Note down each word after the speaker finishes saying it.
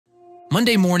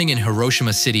Monday morning in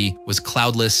Hiroshima City was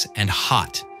cloudless and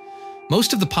hot.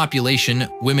 Most of the population,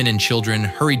 women and children,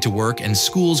 hurried to work and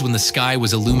schools when the sky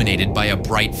was illuminated by a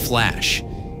bright flash.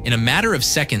 In a matter of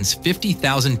seconds,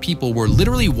 50,000 people were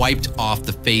literally wiped off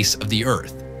the face of the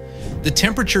earth. The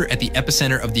temperature at the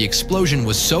epicenter of the explosion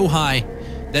was so high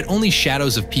that only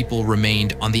shadows of people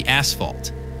remained on the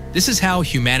asphalt. This is how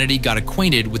humanity got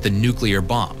acquainted with the nuclear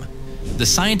bomb. The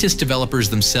scientist developers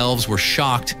themselves were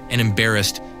shocked and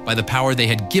embarrassed by the power they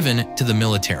had given to the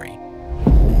military.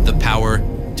 The power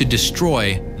to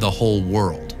destroy the whole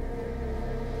world.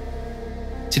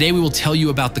 Today we will tell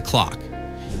you about the clock,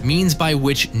 means by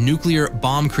which nuclear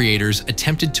bomb creators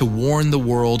attempted to warn the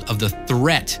world of the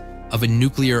threat of a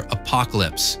nuclear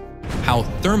apocalypse, how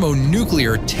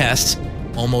thermonuclear tests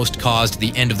almost caused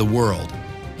the end of the world,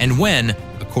 and when,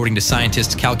 according to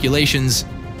scientists' calculations,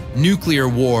 nuclear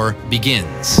war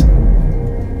begins.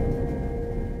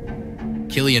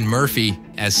 Cillian Murphy,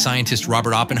 as scientist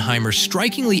Robert Oppenheimer,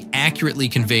 strikingly accurately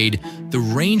conveyed the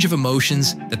range of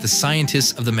emotions that the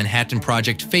scientists of the Manhattan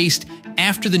Project faced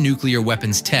after the nuclear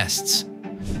weapons tests.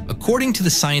 According to the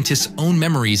scientists' own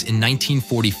memories in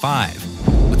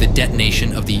 1945, with the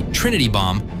detonation of the Trinity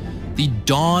bomb, the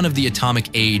dawn of the atomic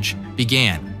age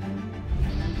began.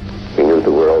 We knew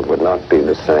the world would not be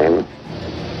the same.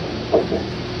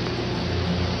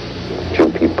 Few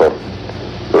people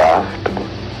laughed.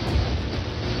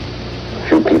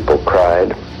 Few people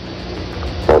cried.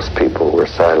 Most people were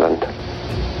silent.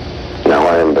 Now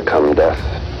I am become death,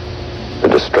 the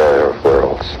destroyer of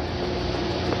worlds.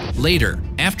 Later,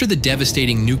 after the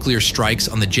devastating nuclear strikes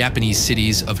on the Japanese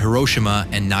cities of Hiroshima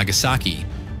and Nagasaki,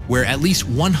 where at least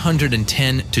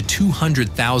 110 to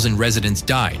 200,000 residents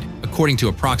died, according to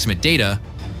approximate data,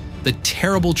 the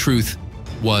terrible truth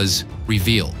was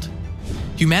revealed.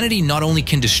 Humanity not only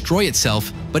can destroy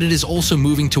itself, but it is also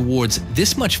moving towards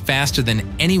this much faster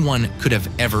than anyone could have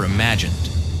ever imagined.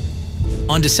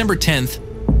 On December 10th,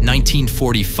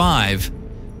 1945,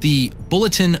 the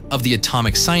Bulletin of the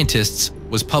Atomic Scientists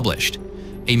was published,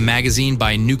 a magazine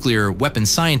by nuclear weapons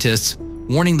scientists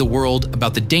warning the world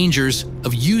about the dangers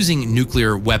of using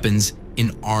nuclear weapons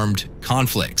in armed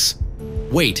conflicts.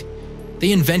 Wait,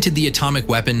 they invented the atomic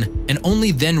weapon and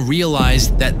only then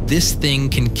realized that this thing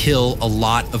can kill a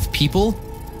lot of people?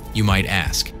 You might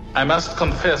ask. I must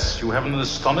confess, you have an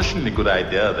astonishingly good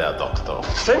idea there, Doctor.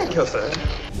 Thank you, sir.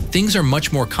 Things are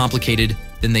much more complicated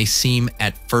than they seem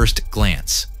at first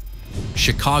glance.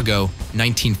 Chicago,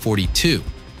 1942.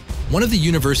 One of the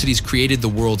universities created the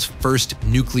world's first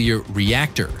nuclear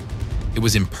reactor. It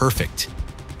was imperfect.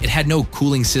 It had no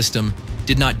cooling system,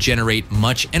 did not generate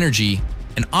much energy,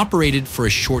 and operated for a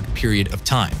short period of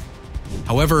time.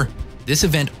 However, this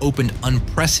event opened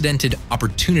unprecedented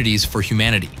opportunities for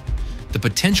humanity. The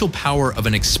potential power of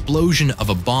an explosion of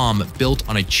a bomb built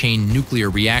on a chain nuclear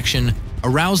reaction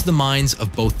aroused the minds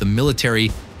of both the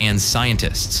military and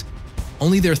scientists.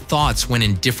 Only their thoughts went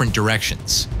in different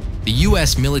directions. The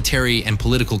US military and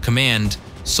political command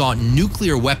saw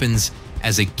nuclear weapons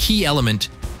as a key element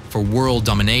for world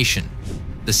domination.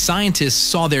 The scientists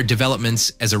saw their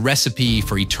developments as a recipe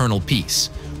for eternal peace,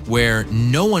 where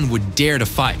no one would dare to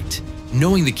fight,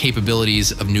 knowing the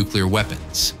capabilities of nuclear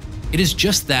weapons. It is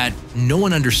just that no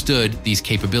one understood these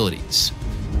capabilities.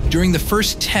 During the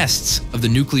first tests of the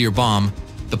nuclear bomb,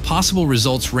 the possible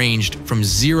results ranged from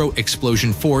zero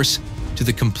explosion force to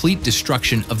the complete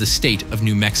destruction of the state of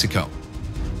New Mexico.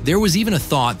 There was even a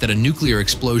thought that a nuclear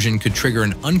explosion could trigger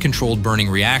an uncontrolled burning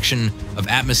reaction of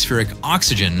atmospheric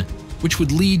oxygen, which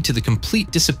would lead to the complete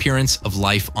disappearance of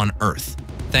life on Earth.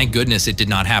 Thank goodness it did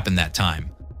not happen that time.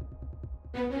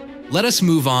 Let us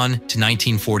move on to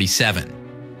 1947.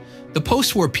 The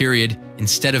post-war period,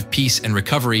 instead of peace and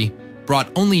recovery, brought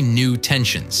only new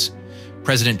tensions.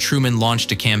 President Truman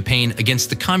launched a campaign against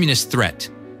the communist threat,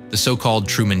 the so-called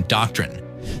Truman Doctrine.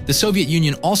 The Soviet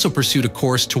Union also pursued a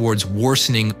course towards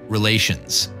worsening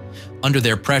relations. Under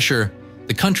their pressure,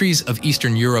 the countries of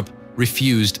Eastern Europe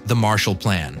refused the Marshall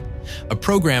Plan, a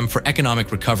program for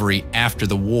economic recovery after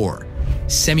the war.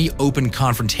 Semi-open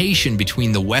confrontation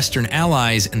between the Western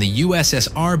Allies and the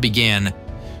USSR began,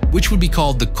 which would be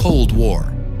called the Cold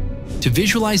War. To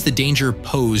visualize the danger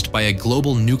posed by a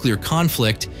global nuclear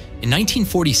conflict, in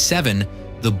 1947,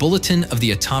 the Bulletin of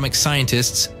the Atomic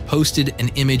Scientists posted an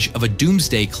image of a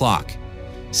Doomsday clock,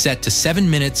 set to 7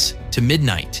 minutes to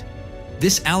midnight.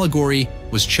 This allegory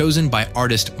was chosen by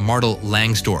artist Martel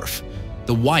Langsdorff,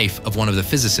 the wife of one of the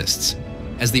physicists.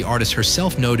 As the artist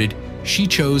herself noted, she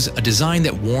chose a design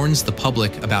that warns the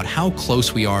public about how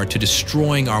close we are to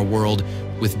destroying our world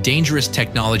with dangerous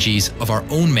technologies of our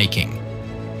own making.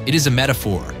 It is a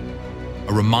metaphor,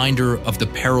 a reminder of the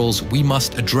perils we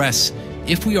must address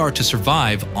if we are to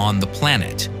survive on the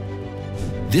planet.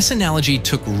 This analogy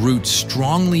took root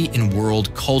strongly in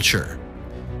world culture.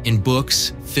 In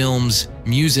books, films,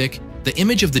 music, the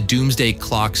image of the Doomsday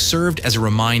Clock served as a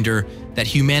reminder that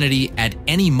humanity at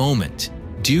any moment,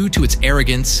 due to its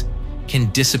arrogance,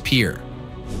 can disappear.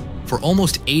 For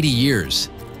almost 80 years,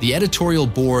 the editorial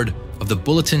board of the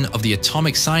Bulletin of the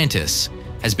Atomic Scientists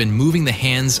has been moving the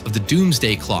hands of the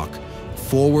Doomsday Clock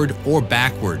forward or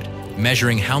backward,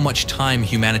 measuring how much time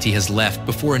humanity has left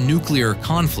before a nuclear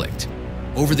conflict.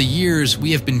 Over the years,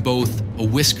 we have been both a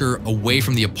whisker away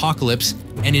from the apocalypse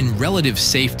and in relative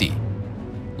safety.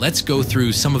 Let's go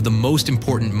through some of the most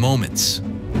important moments.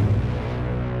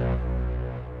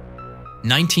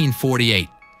 1948.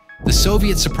 The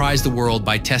Soviets surprised the world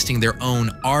by testing their own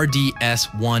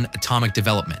RDS-1 atomic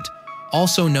development,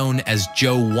 also known as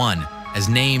Joe-1, as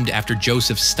named after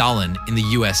Joseph Stalin in the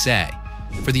USA.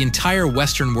 For the entire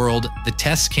Western world, the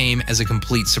tests came as a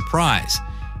complete surprise,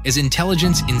 as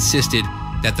intelligence insisted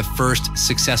that the first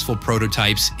successful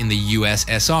prototypes in the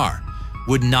USSR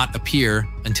would not appear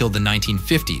until the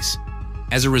 1950s.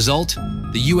 As a result,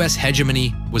 the US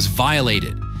hegemony was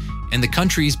violated, and the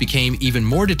countries became even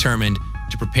more determined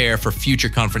to prepare for future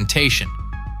confrontation.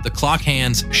 The clock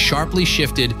hands sharply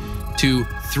shifted to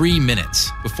 3 minutes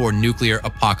before nuclear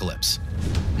apocalypse.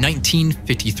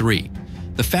 1953.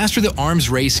 The faster the arms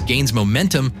race gains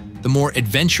momentum, the more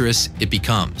adventurous it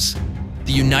becomes.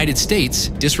 The United States,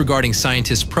 disregarding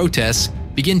scientists' protests,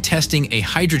 began testing a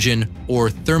hydrogen or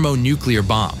thermonuclear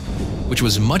bomb, which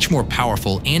was much more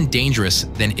powerful and dangerous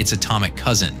than its atomic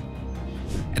cousin.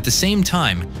 At the same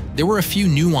time, there were a few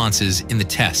nuances in the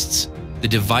tests. The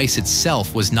device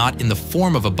itself was not in the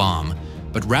form of a bomb,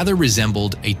 but rather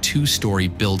resembled a 2-story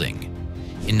building.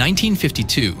 In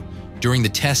 1952, during the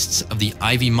tests of the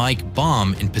Ivy Mike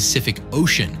bomb in Pacific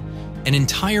Ocean, an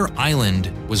entire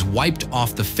island was wiped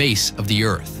off the face of the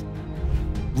Earth.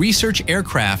 Research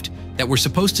aircraft that were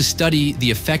supposed to study the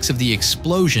effects of the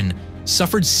explosion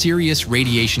suffered serious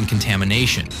radiation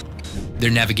contamination.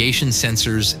 Their navigation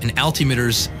sensors and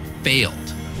altimeters failed.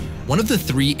 One of the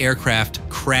 3 aircraft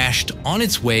crashed on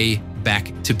its way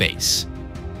back to base.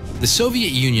 The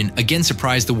Soviet Union again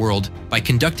surprised the world by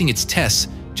conducting its tests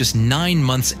just 9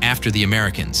 months after the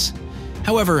Americans.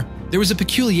 However, there was a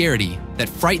peculiarity that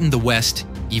frightened the West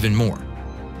even more.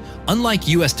 Unlike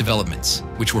US developments,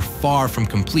 which were far from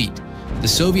complete, the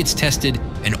Soviets tested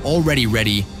and already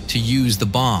ready to use the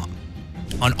bomb.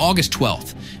 On August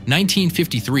 12,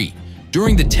 1953,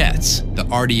 during the tests, the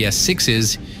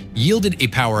RDS-6s yielded a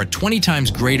power 20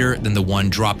 times greater than the one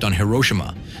dropped on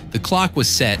Hiroshima. The clock was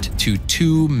set to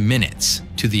 2 minutes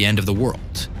to the end of the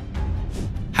world.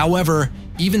 However,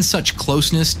 even such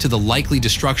closeness to the likely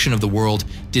destruction of the world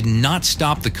did not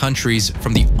stop the countries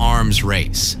from the arms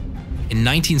race. In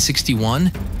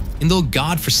 1961, in the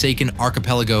god-forsaken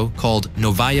archipelago called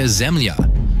Novaya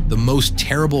Zemlya, the most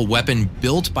terrible weapon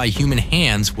built by human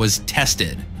hands was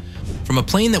tested. From a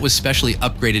plane that was specially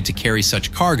upgraded to carry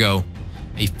such cargo,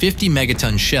 a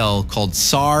 50-megaton shell called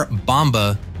Tsar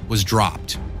Bomba was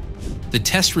dropped. The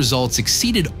test results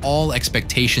exceeded all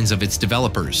expectations of its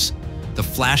developers. The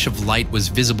flash of light was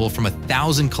visible from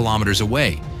 1,000 kilometers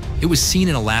away. It was seen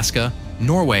in Alaska,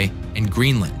 Norway, and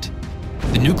Greenland.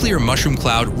 The nuclear mushroom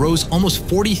cloud rose almost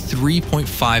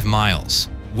 43.5 miles.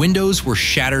 Windows were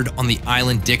shattered on the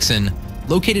island Dixon,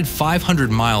 located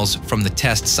 500 miles from the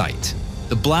test site.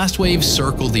 The blast waves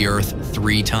circled the Earth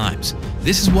 3 times.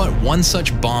 This is what one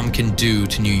such bomb can do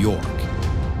to New York.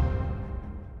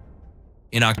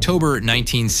 In October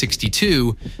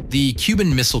 1962, the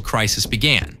Cuban Missile Crisis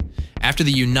began. After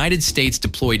the United States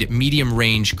deployed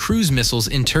medium-range cruise missiles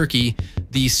in Turkey,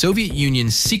 the Soviet Union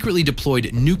secretly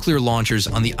deployed nuclear launchers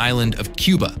on the island of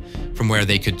Cuba, from where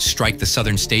they could strike the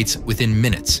southern states within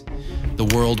minutes. The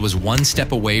world was one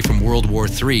step away from World War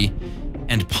III,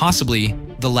 and possibly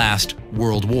the last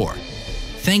World War.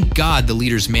 Thank God the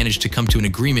leaders managed to come to an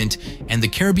agreement, and the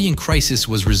Caribbean crisis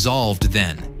was resolved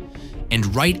then.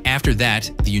 And right after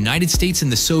that, the United States and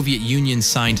the Soviet Union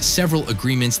signed several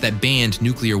agreements that banned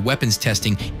nuclear weapons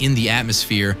testing in the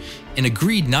atmosphere and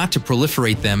agreed not to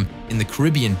proliferate them in the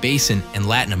Caribbean basin and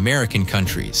Latin American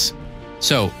countries.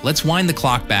 So let's wind the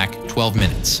clock back 12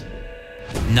 minutes.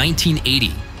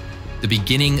 1980, the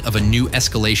beginning of a new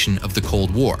escalation of the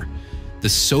Cold War. The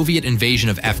Soviet invasion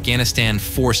of Afghanistan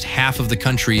forced half of the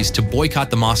countries to boycott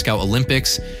the Moscow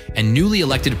Olympics, and newly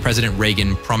elected President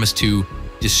Reagan promised to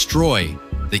destroy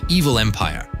the evil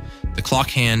empire. The clock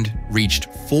hand reached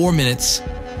 4 minutes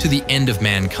to the end of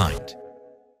mankind.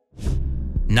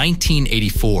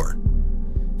 1984.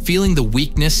 Feeling the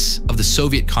weakness of the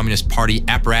Soviet Communist Party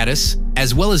apparatus,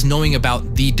 as well as knowing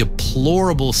about the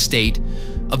deplorable state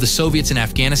of the Soviets in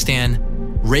Afghanistan,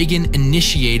 Reagan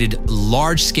initiated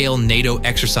large-scale NATO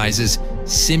exercises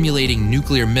simulating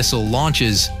nuclear missile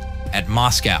launches at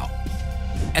Moscow.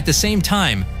 At the same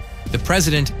time, the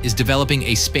president is developing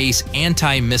a space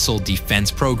anti-missile defense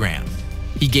program.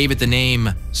 He gave it the name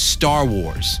Star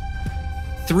Wars.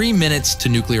 3 minutes to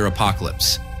nuclear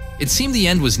apocalypse. It seemed the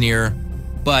end was near,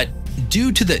 but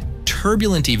due to the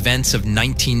turbulent events of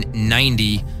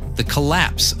 1990, the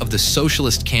collapse of the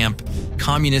socialist camp,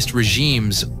 communist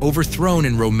regimes overthrown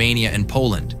in Romania and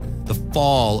Poland, the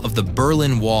fall of the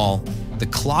Berlin Wall, the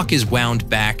clock is wound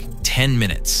back 10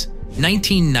 minutes.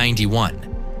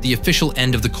 1991, the official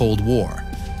end of the Cold War,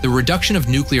 the reduction of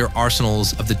nuclear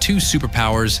arsenals of the two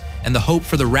superpowers, and the hope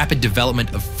for the rapid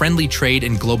development of friendly trade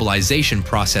and globalization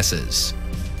processes.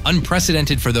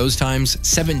 Unprecedented for those times,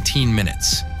 17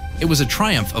 minutes. It was a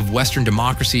triumph of Western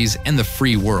democracies and the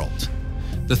free world.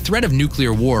 The threat of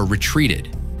nuclear war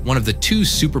retreated. One of the two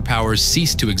superpowers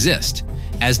ceased to exist,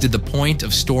 as did the point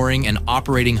of storing and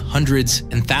operating hundreds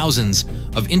and thousands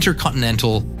of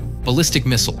intercontinental ballistic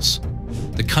missiles.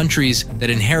 The countries that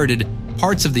inherited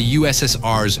parts of the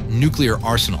USSR's nuclear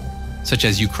arsenal, such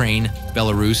as Ukraine,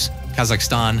 Belarus,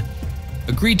 Kazakhstan,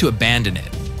 agreed to abandon it.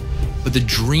 But the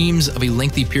dreams of a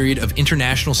lengthy period of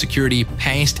international security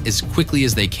passed as quickly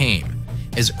as they came.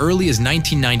 As early as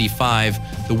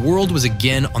 1995, the world was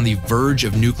again on the verge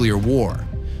of nuclear war.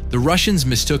 The Russians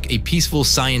mistook a peaceful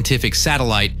scientific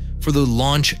satellite for the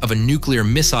launch of a nuclear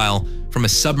missile from a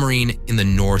submarine in the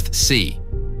North Sea.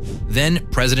 Then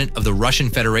President of the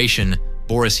Russian Federation,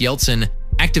 Boris Yeltsin,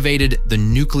 activated the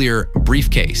nuclear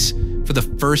briefcase for the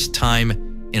first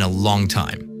time in a long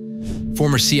time.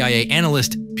 Former CIA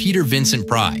analyst Peter Vincent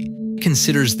Pry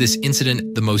considers this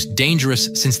incident the most dangerous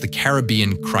since the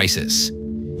Caribbean crisis.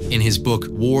 In his book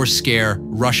War Scare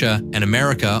Russia and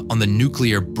America on the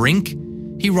Nuclear Brink,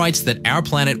 he writes that our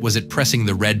planet was at pressing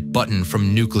the red button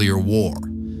from nuclear war.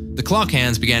 The clock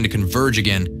hands began to converge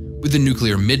again with the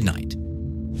nuclear midnight.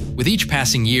 With each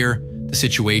passing year, the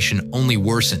situation only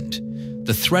worsened.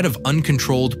 The threat of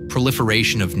uncontrolled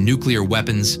proliferation of nuclear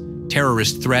weapons,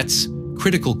 terrorist threats,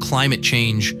 critical climate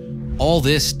change, all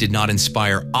this did not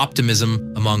inspire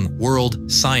optimism among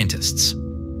world scientists.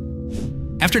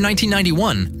 After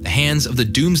 1991, the hands of the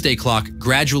Doomsday Clock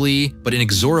gradually but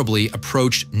inexorably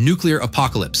approached nuclear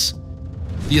apocalypse.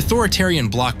 The authoritarian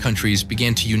bloc countries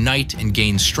began to unite and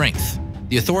gain strength.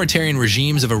 The authoritarian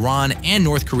regimes of Iran and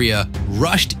North Korea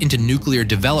rushed into nuclear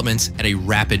developments at a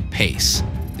rapid pace.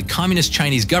 The Communist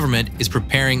Chinese government is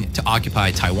preparing to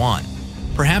occupy Taiwan.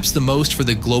 Perhaps the most for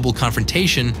the global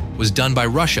confrontation was done by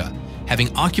Russia,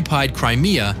 having occupied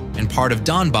Crimea and part of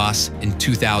Donbass in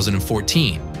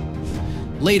 2014.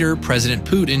 Later, President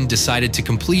Putin decided to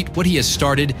complete what he has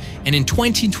started, and in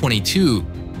 2022,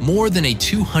 more than a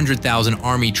 200,000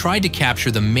 army tried to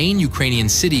capture the main Ukrainian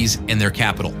cities and their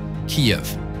capital,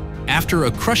 Kiev. After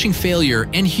a crushing failure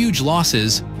and huge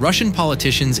losses, Russian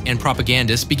politicians and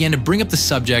propagandists began to bring up the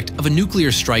subject of a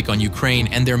nuclear strike on Ukraine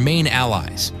and their main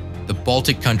allies, the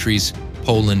Baltic countries,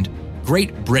 Poland,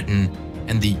 Great Britain,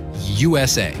 and the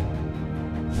USA.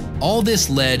 All this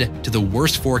led to the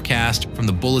worst forecast from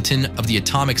the Bulletin of the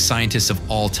Atomic Scientists of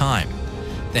all time.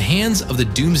 The hands of the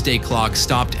Doomsday Clock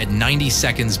stopped at 90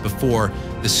 seconds before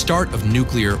the start of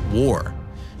nuclear war.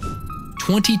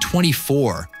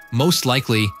 2024, most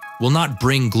likely, will not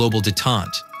bring global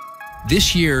detente.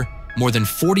 This year, more than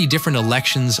 40 different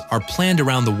elections are planned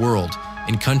around the world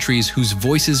in countries whose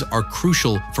voices are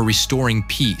crucial for restoring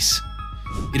peace.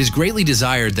 It is greatly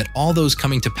desired that all those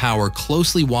coming to power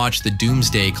closely watch the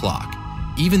Doomsday Clock.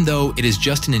 Even though it is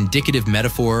just an indicative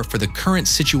metaphor for the current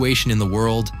situation in the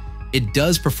world, it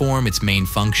does perform its main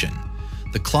function.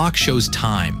 The clock shows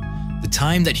time, the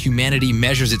time that humanity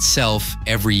measures itself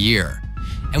every year.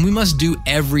 And we must do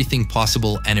everything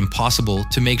possible and impossible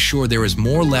to make sure there is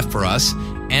more left for us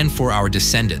and for our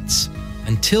descendants,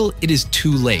 until it is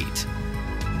too late.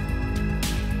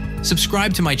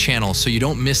 Subscribe to my channel so you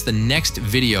don't miss the next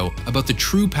video about the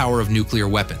true power of nuclear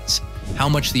weapons, how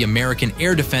much the American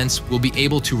air defense will be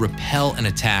able to repel an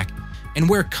attack, and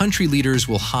where country leaders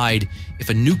will hide if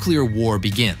a nuclear war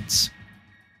begins.